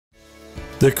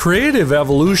The Creative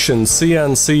Evolution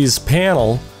CNC's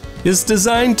panel is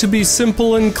designed to be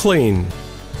simple and clean.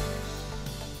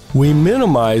 We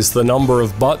minimize the number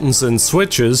of buttons and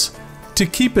switches to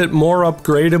keep it more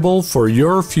upgradable for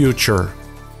your future.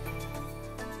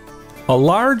 A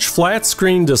large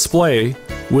flat-screen display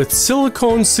with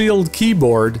silicone-sealed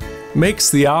keyboard makes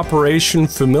the operation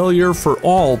familiar for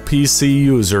all PC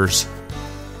users.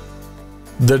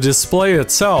 The display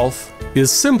itself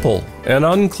is simple and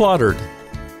uncluttered.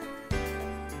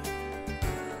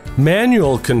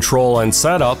 Manual control and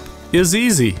setup is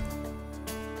easy.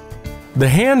 The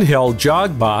handheld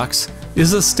jog box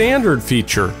is a standard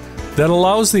feature that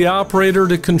allows the operator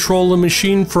to control the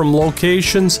machine from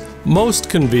locations most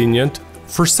convenient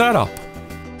for setup.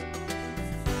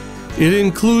 It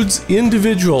includes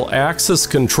individual axis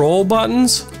control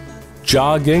buttons,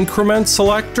 jog increment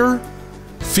selector,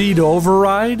 feed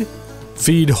override,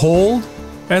 feed hold,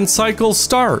 and cycle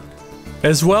start,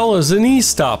 as well as an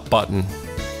e-stop button.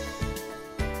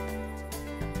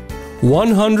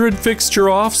 100 fixture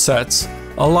offsets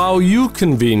allow you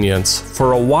convenience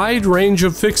for a wide range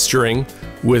of fixturing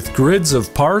with grids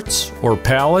of parts or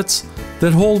pallets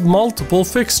that hold multiple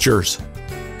fixtures.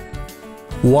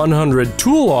 100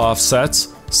 tool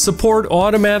offsets support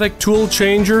automatic tool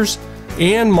changers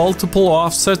and multiple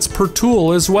offsets per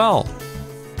tool as well.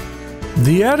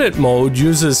 The edit mode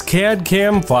uses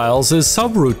CAD/CAM files as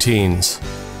subroutines.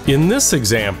 In this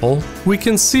example, we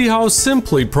can see how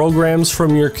simply programs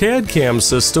from your CAD/CAM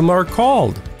system are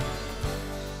called.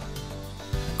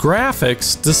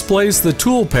 Graphics displays the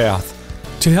toolpath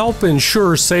to help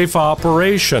ensure safe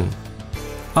operation.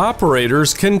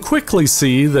 Operators can quickly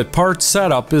see that part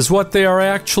setup is what they are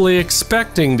actually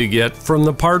expecting to get from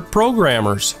the part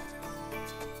programmers.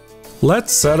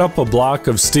 Let's set up a block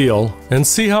of steel and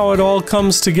see how it all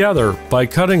comes together by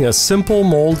cutting a simple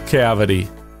mold cavity.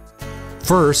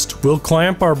 First, we'll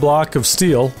clamp our block of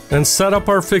steel and set up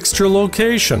our fixture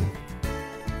location.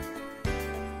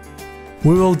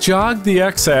 We will jog the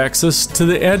x-axis to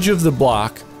the edge of the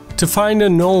block to find a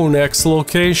known x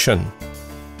location.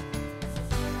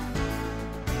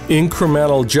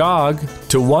 Incremental jog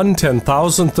to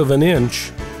 1/10,000th of an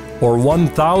inch or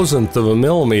 1/1000th of a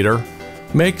millimeter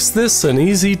makes this an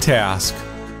easy task.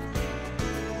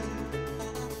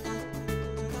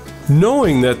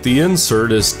 Knowing that the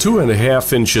insert is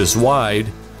 2.5 inches wide,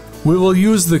 we will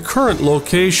use the current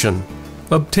location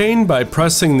obtained by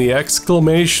pressing the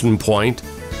exclamation point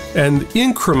and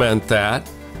increment that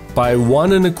by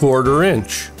 1¼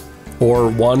 inch or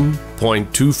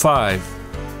 1.25.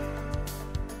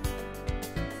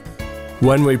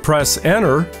 When we press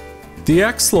enter, the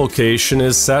X location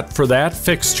is set for that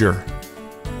fixture.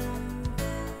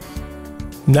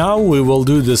 Now we will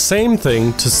do the same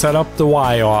thing to set up the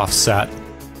Y offset.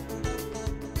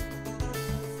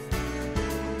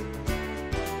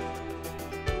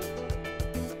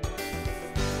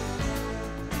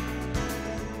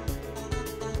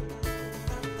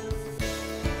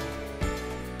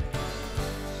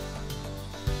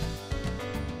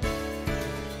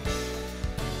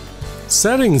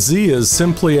 Setting Z is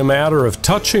simply a matter of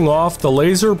touching off the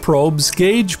laser probe's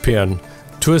gauge pin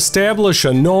to establish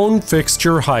a known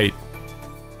fixture height.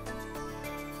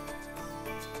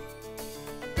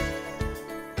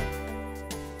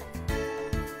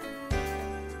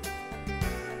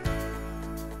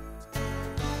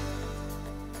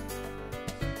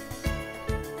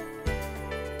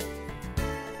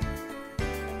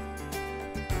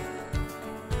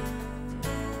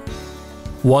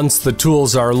 Once the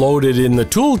tools are loaded in the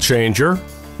tool changer,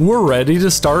 we're ready to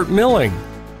start milling.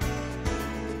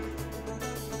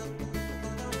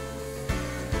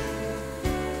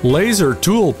 Laser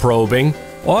tool probing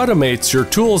automates your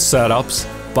tool setups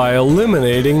by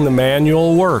eliminating the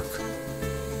manual work.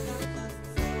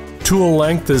 Tool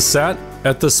length is set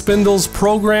at the spindle's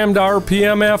programmed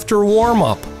RPM after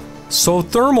warm-up, so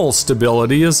thermal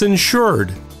stability is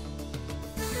ensured.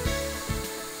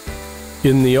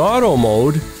 In the auto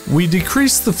mode, we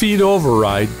decrease the feed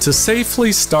override to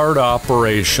safely start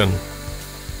operation.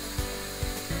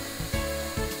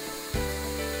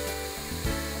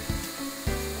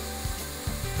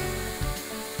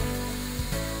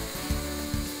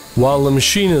 While the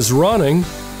machine is running,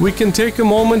 we can take a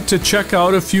moment to check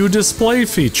out a few display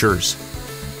features.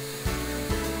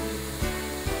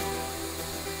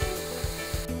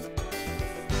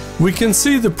 We can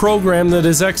see the program that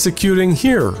is executing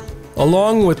here,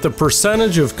 along with the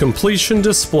percentage of completion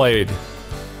displayed.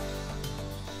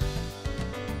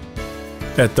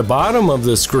 At the bottom of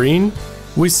the screen,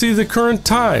 we see the current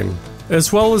time,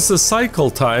 as well as the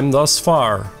cycle time thus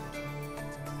far.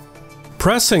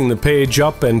 Pressing the page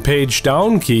up and page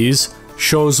down keys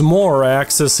shows more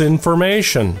axis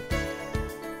information.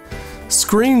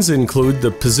 Screens include the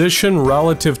position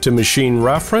relative to machine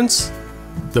reference,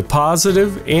 the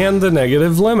positive and the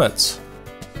negative limits.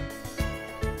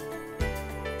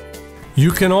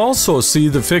 You can also see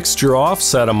the fixture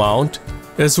offset amount,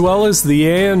 as well as the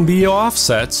A and B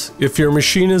offsets if your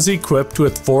machine is equipped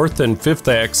with 4th and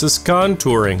 5th axis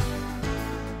contouring.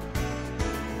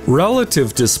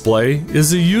 Relative display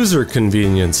is a user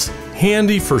convenience,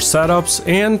 handy for setups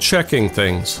and checking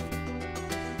things.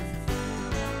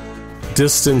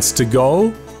 Distance to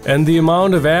go and the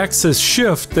amount of axis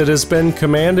shift that has been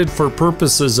commanded for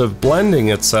purposes of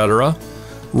blending, etc.,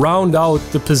 round out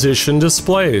the position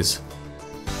displays.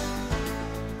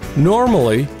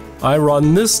 Normally, I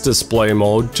run this display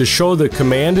mode to show the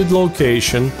commanded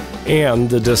location and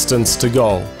the distance to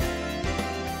go.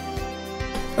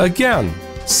 Again,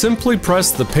 simply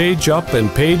press the page up and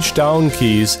page down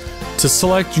keys to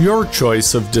select your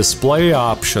choice of display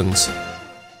options.